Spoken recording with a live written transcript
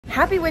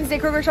Happy Wednesday,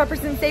 Kroger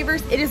shoppers and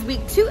savers. It is week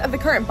 2 of the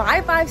current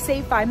Buy 5,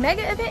 Save 5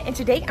 mega event, and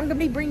today I'm going to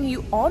be bringing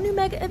you all new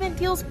mega event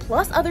deals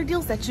plus other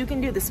deals that you can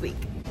do this week.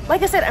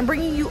 Like I said, I'm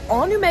bringing you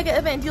all new mega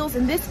event deals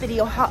in this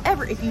video.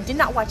 However, if you did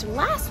not watch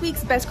last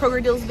week's Best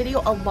Kroger Deals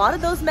video, a lot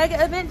of those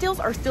mega event deals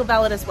are still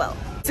valid as well.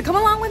 So come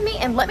along with me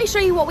and let me show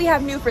you what we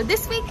have new for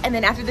this week, and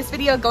then after this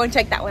video, go and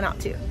check that one out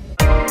too.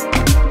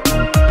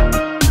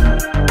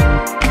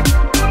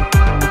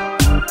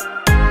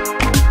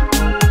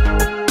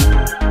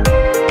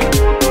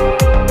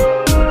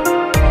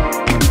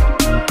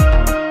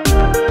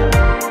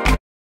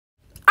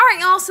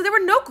 So there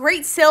were no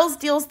great sales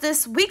deals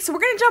this week, so we're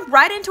going to jump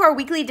right into our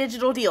weekly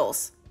digital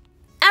deals.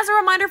 As a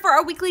reminder for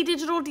our weekly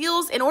digital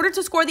deals, in order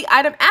to score the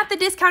item at the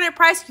discounted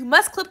price, you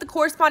must clip the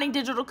corresponding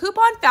digital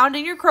coupon found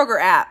in your Kroger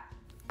app.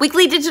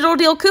 Weekly digital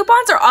deal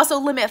coupons are also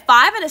limit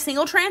 5 in a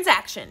single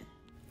transaction.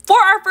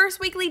 For our first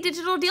weekly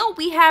digital deal,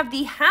 we have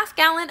the half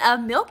gallon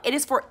of milk. It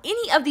is for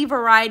any of the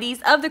varieties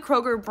of the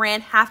Kroger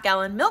brand half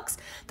gallon milks.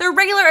 They're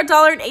regular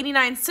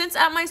 $1.89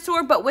 at my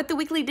store, but with the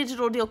weekly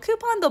digital deal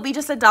coupon, they'll be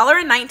just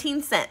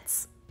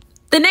 $1.19.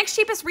 The next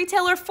cheapest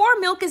retailer for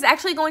milk is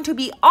actually going to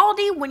be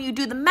Aldi. When you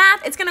do the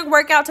math, it's going to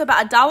work out to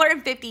about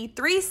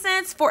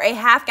 $1.53 for a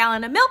half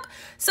gallon of milk.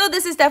 So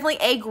this is definitely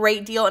a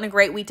great deal and a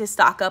great week to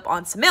stock up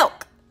on some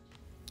milk.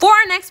 For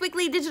our next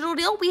weekly digital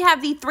deal, we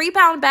have the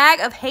 3-pound bag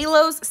of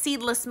Halo's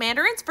seedless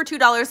mandarins for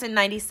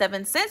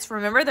 $2.97.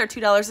 Remember, they're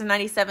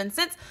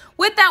 $2.97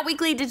 with that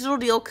weekly digital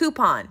deal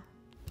coupon.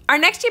 Our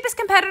next cheapest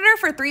competitor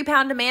for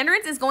 3-pound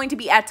mandarins is going to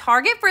be at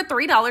Target for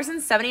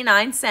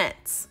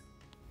 $3.79.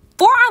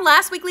 For our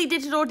last weekly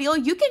digital deal,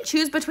 you can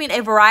choose between a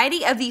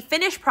variety of the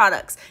finished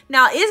products.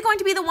 Now, it is going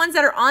to be the ones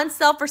that are on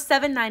sale for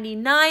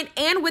 $7.99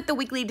 and with the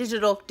weekly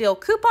digital deal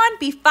coupon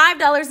be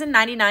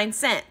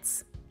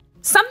 $5.99.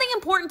 Something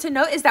important to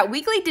note is that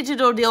weekly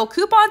digital deal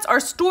coupons are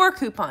store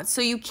coupons,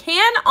 so you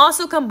can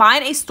also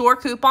combine a store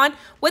coupon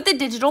with a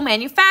digital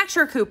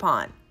manufacturer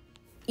coupon.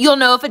 You'll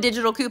know if a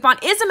digital coupon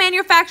is a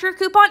manufacturer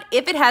coupon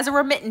if it has a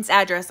remittance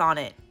address on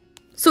it.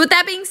 So with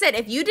that being said,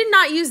 if you did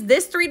not use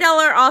this $3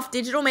 off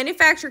digital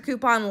manufacturer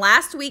coupon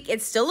last week,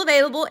 it's still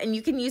available and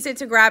you can use it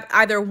to grab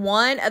either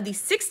one of the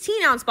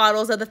 16-ounce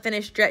bottles of the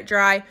finished Jet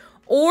Dry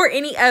or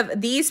any of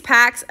these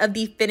packs of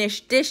the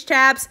finished dish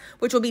tabs,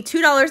 which will be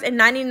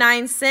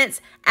 $2.99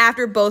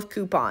 after both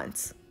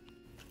coupons.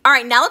 All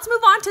right, now let's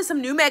move on to some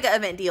new mega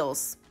event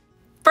deals.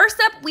 First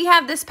up, we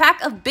have this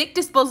pack of big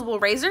disposable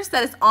razors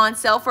that is on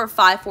sale for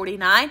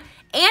 $5.49,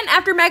 and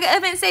after mega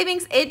event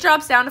savings, it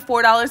drops down to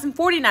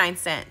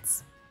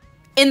 $4.49.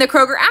 In the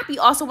Kroger app, you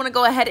also want to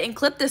go ahead and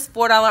clip this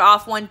 $4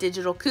 off one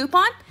digital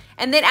coupon,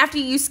 and then after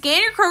you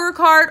scan your Kroger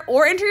card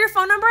or enter your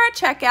phone number at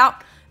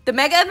checkout, the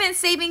mega event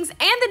savings and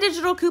the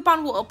digital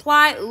coupon will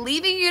apply,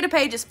 leaving you to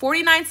pay just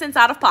 49 cents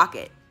out of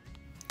pocket.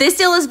 This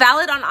deal is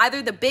valid on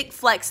either the Big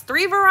Flex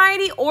 3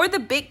 variety or the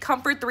Big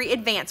Comfort 3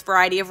 Advanced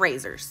variety of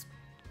razors.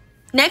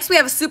 Next, we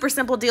have a super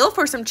simple deal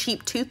for some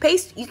cheap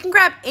toothpaste. You can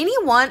grab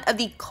any one of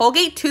the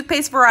Colgate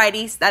toothpaste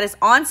varieties that is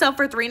on sale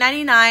for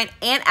 $3.99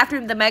 and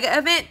after the mega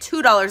event,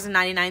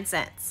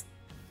 $2.99.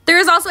 There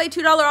is also a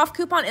 $2 off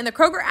coupon in the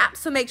Kroger app,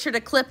 so make sure to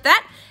clip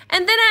that.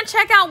 And then at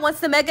checkout, once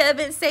the mega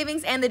event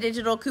savings and the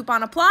digital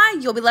coupon apply,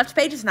 you'll be left to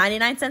pay just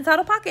 99 cents out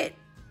of pocket.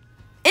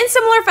 In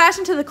similar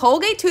fashion to the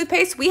Colgate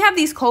toothpaste, we have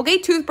these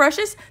Colgate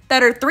toothbrushes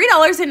that are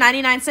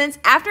 $3.99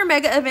 after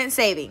mega event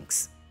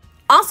savings.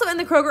 Also in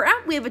the Kroger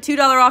app, we have a $2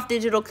 off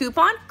digital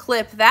coupon.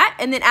 Clip that,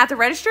 and then at the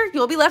register,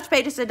 you'll be left to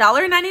pay just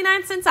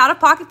 $1.99 out of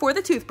pocket for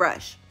the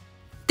toothbrush.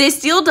 This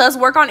deal does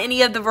work on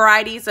any of the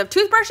varieties of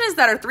toothbrushes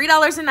that are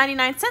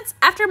 $3.99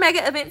 after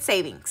mega event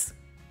savings.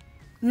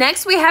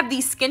 Next, we have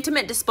these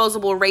Skintimate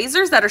disposable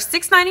razors that are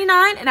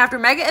 $6.99, and after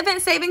mega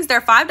event savings,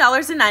 they're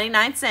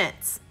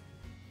 $5.99.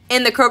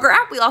 In the Kroger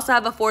app, we also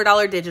have a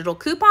 $4 digital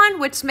coupon,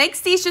 which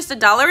makes these just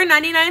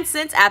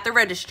 $1.99 at the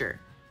register.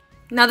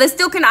 Now, this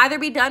deal can either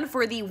be done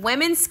for the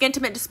women's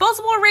Skintimate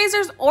disposable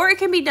razors, or it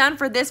can be done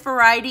for this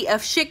variety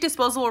of Schick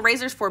disposable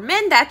razors for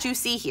men that you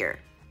see here.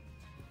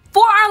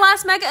 For our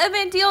last mega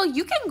event deal,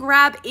 you can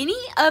grab any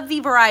of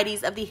the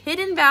varieties of the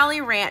Hidden Valley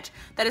Ranch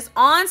that is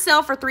on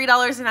sale for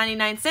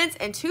 $3.99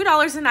 and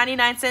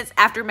 $2.99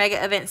 after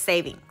mega event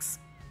savings.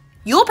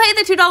 You'll pay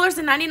the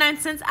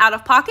 $2.99 out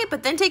of pocket,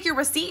 but then take your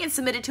receipt and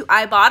submit it to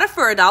Ibotta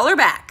for $1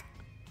 back.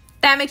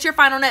 That makes your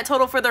final net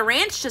total for the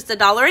ranch just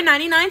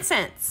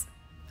 $1.99.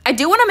 I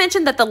do want to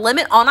mention that the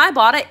limit on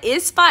Ibotta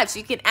is 5, so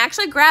you can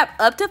actually grab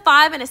up to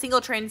 5 in a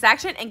single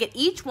transaction and get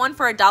each one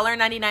for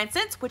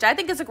 $1.99, which I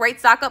think is a great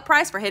stock-up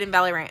price for Hidden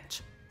Valley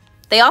Ranch.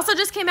 They also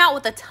just came out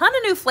with a ton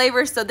of new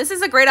flavors, so this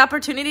is a great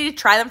opportunity to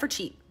try them for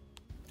cheap.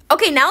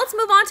 Okay, now let's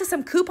move on to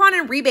some coupon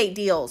and rebate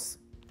deals.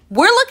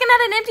 We're looking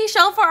at an empty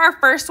shelf for our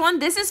first one.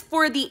 This is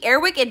for the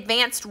Airwick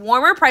Advanced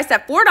Warmer, priced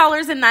at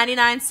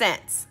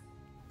 $4.99.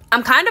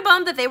 I'm kind of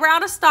bummed that they were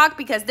out of stock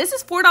because this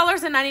is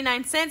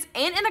 $4.99,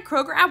 and in the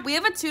Kroger app, we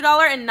have a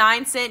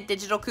 $2.09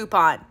 digital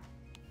coupon.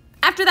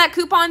 After that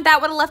coupon, that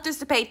would have left us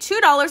to pay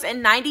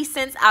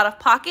 $2.90 out of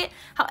pocket.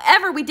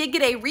 However, we did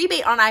get a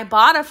rebate on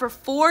Ibotta for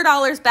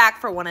 $4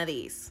 back for one of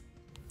these.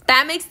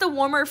 That makes the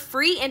warmer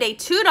free and a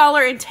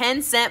 $2.10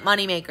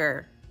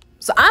 moneymaker.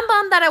 So I'm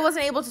bummed that I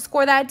wasn't able to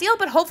score that deal,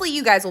 but hopefully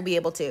you guys will be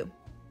able to.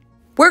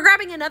 We're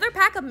grabbing another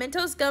pack of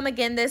Mentos gum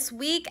again this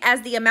week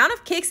as the amount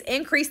of kicks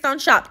increased on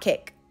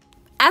Shopkick.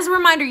 As a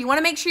reminder, you want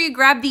to make sure you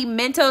grab the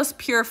Mentos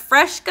Pure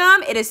Fresh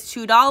gum. It is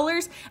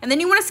 $2. And then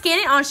you want to scan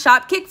it on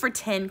Shopkick for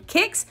 10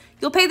 kicks.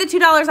 You'll pay the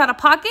 $2 out of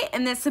pocket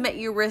and then submit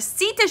your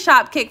receipt to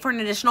Shopkick for an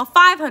additional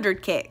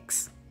 500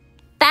 kicks.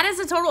 That is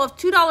a total of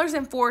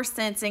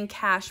 $2.04 in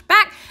cash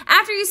back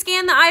after you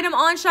scan the item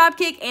on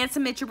Shopkick and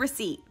submit your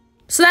receipt.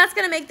 So that's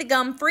going to make the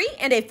gum free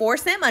and a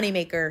 4-cent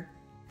moneymaker.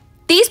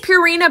 These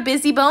Purina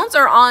Busy Bones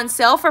are on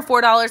sale for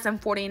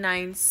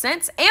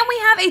 $4.49, and we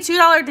have a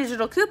 $2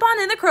 digital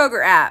coupon in the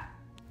Kroger app.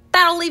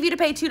 That'll leave you to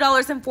pay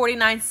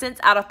 $2.49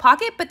 out of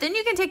pocket, but then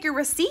you can take your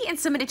receipt and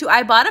submit it to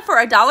Ibotta for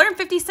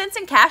 $1.50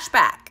 in cash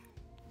back.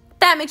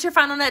 That makes your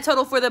final net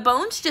total for the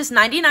bones just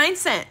 99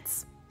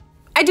 cents.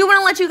 I do want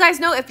to let you guys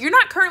know if you're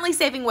not currently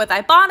saving with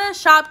Ibotta,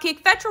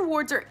 Shopkick, Fetch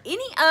Rewards, or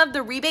any of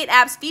the rebate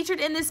apps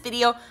featured in this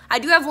video, I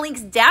do have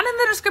links down in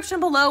the description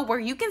below where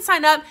you can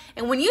sign up,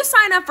 and when you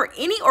sign up for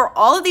any or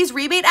all of these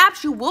rebate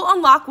apps, you will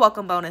unlock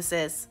welcome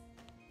bonuses.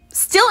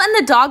 Still in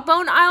the dog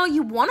bone aisle,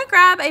 you want to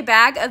grab a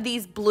bag of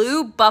these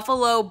blue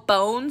Buffalo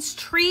Bones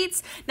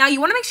treats. Now, you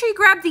want to make sure you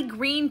grab the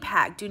green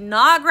pack. Do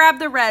not grab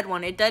the red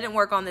one. It didn't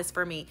work on this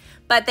for me.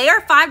 But they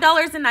are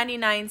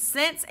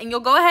 $5.99, and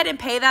you'll go ahead and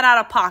pay that out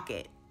of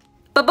pocket.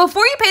 But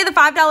before you pay the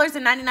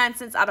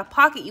 $5.99 out of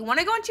pocket, you want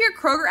to go into your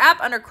Kroger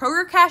app under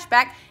Kroger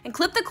Cashback and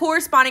clip the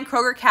corresponding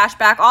Kroger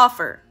Cashback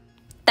offer.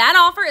 That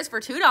offer is for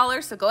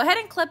 $2, so go ahead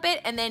and clip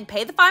it and then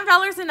pay the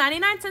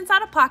 $5.99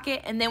 out of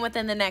pocket, and then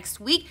within the next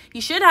week,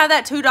 you should have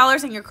that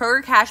 $2 in your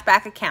Kroger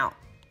Cashback account.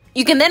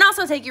 You can then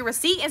also take your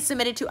receipt and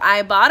submit it to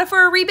Ibotta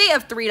for a rebate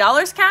of $3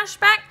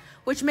 cashback,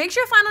 which makes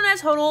your final net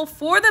total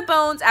for the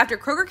bones after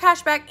Kroger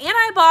Cashback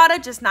and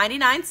Ibotta just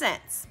 99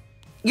 cents.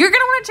 You're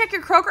going to want to check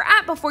your Kroger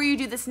app before you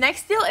do this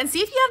next deal and see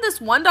if you have this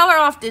 $1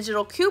 off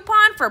digital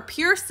coupon for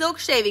Pure Silk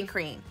Shaving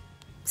Cream.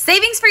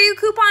 Savings for you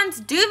coupons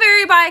do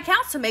vary by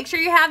account, so make sure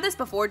you have this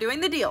before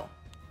doing the deal.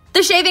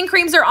 The shaving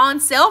creams are on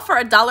sale for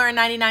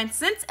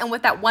 $1.99, and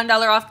with that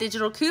 $1 off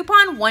digital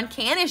coupon, one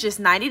can is just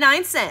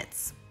 99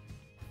 cents.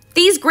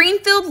 These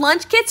Greenfield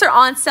lunch kits are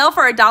on sale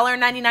for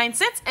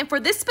 $1.99, and for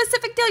this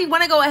specific deal, you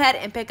want to go ahead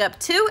and pick up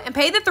 2 and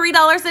pay the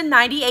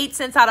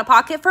 $3.98 out of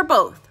pocket for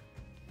both.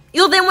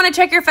 You'll then want to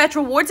check your Fetch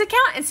Rewards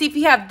account and see if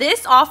you have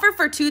this offer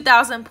for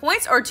 2,000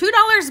 points or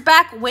 $2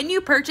 back when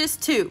you purchase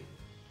 2.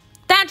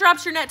 That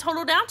drops your net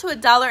total down to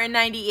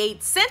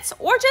 $1.98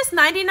 or just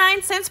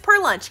 99 cents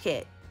per lunch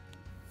kit.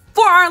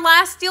 For our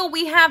last deal,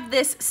 we have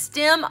this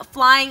STEM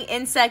Flying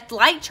Insect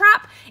Light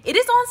Trap. It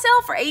is on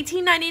sale for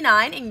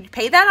 $18.99 and you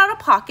pay that out of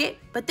pocket,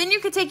 but then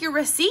you can take your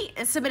receipt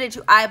and submit it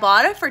to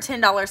Ibotta for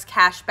 $10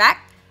 cash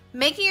back,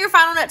 making your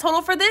final net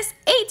total for this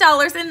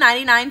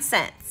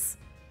 $8.99.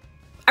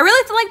 I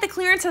really feel like the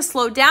clearance has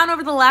slowed down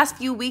over the last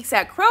few weeks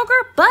at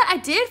Kroger, but I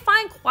did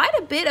find quite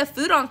a bit of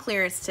food on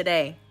clearance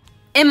today.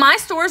 In my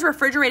store's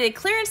refrigerated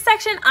clearance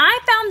section, I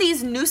found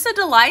these Noosa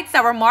Delights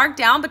that were marked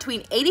down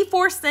between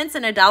 84 cents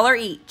and $1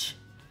 each.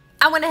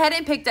 I went ahead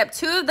and picked up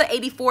 2 of the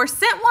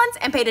 84-cent ones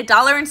and paid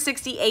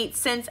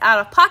 $1.68 out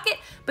of pocket,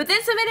 but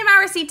then submitted my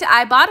receipt to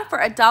Ibotta for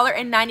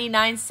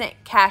 $1.99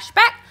 cash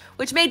back,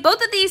 which made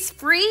both of these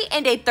free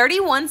and a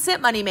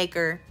 31-cent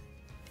moneymaker.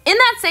 In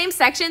that same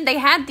section, they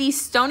had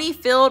these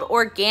Stonyfield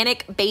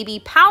organic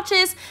baby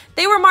pouches.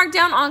 They were marked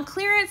down on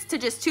clearance to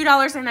just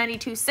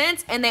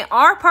 $2.92, and they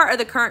are part of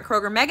the current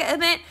Kroger Mega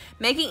event,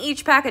 making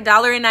each pack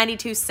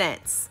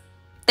 $1.92.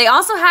 They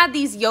also had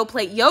these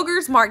Yoplait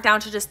yogurts marked down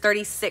to just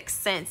 36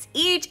 cents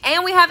each,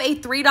 and we have a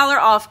 $3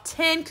 off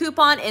 10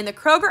 coupon in the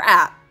Kroger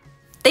app.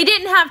 They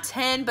didn't have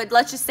 10, but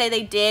let's just say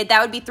they did.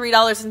 That would be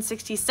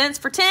 $3.60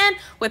 for 10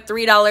 with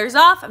 $3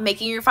 off,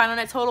 making your final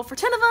net total for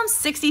 10 of them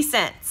 60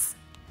 cents.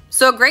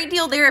 So a great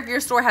deal there if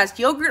your store has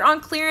yogurt on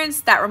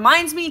clearance. That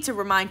reminds me to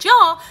remind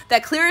y'all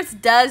that clearance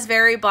does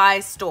vary by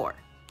store.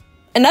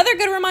 Another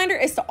good reminder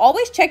is to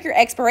always check your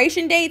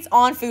expiration dates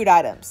on food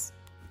items.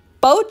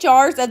 Both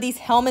jars of these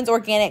Hellmann's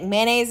organic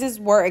mayonnaises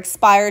were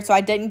expired, so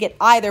I didn't get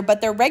either, but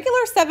they're regular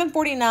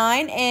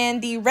 $7.49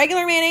 and the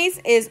regular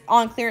mayonnaise is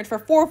on clearance for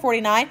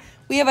 $4.49.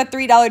 We have a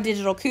 $3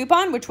 digital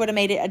coupon, which would have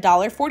made it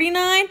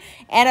 $1.49.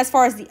 And as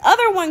far as the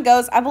other one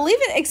goes, I believe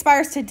it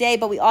expires today,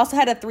 but we also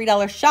had a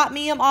 $3 shop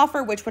medium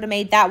offer, which would have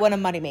made that one a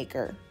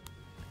moneymaker.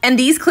 And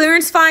these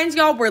clearance finds,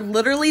 y'all, were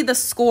literally the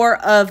score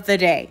of the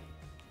day.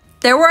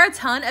 There were a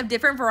ton of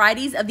different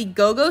varieties of the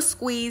Go-Go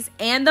Squeeze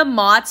and the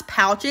Mott's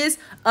pouches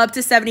up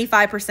to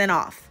 75%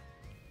 off.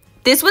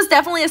 This was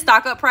definitely a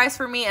stock up price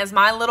for me as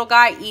my little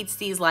guy eats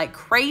these like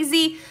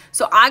crazy.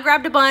 So I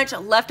grabbed a bunch,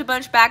 left a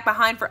bunch back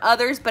behind for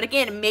others. But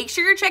again, make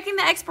sure you're checking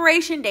the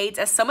expiration dates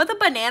as some of the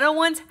banana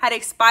ones had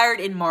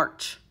expired in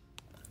March.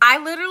 I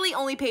literally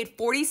only paid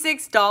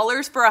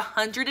 $46 for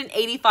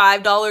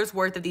 $185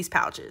 worth of these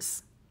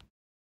pouches.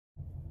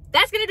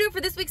 That's going to do it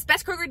for this week's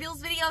Best Kroger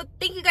Deals video.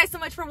 Thank you guys so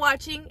much for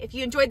watching. If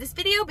you enjoyed this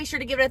video, be sure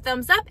to give it a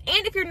thumbs up.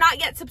 And if you're not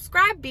yet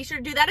subscribed, be sure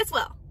to do that as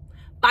well.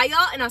 Bye,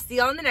 y'all, and I'll see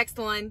y'all in the next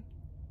one.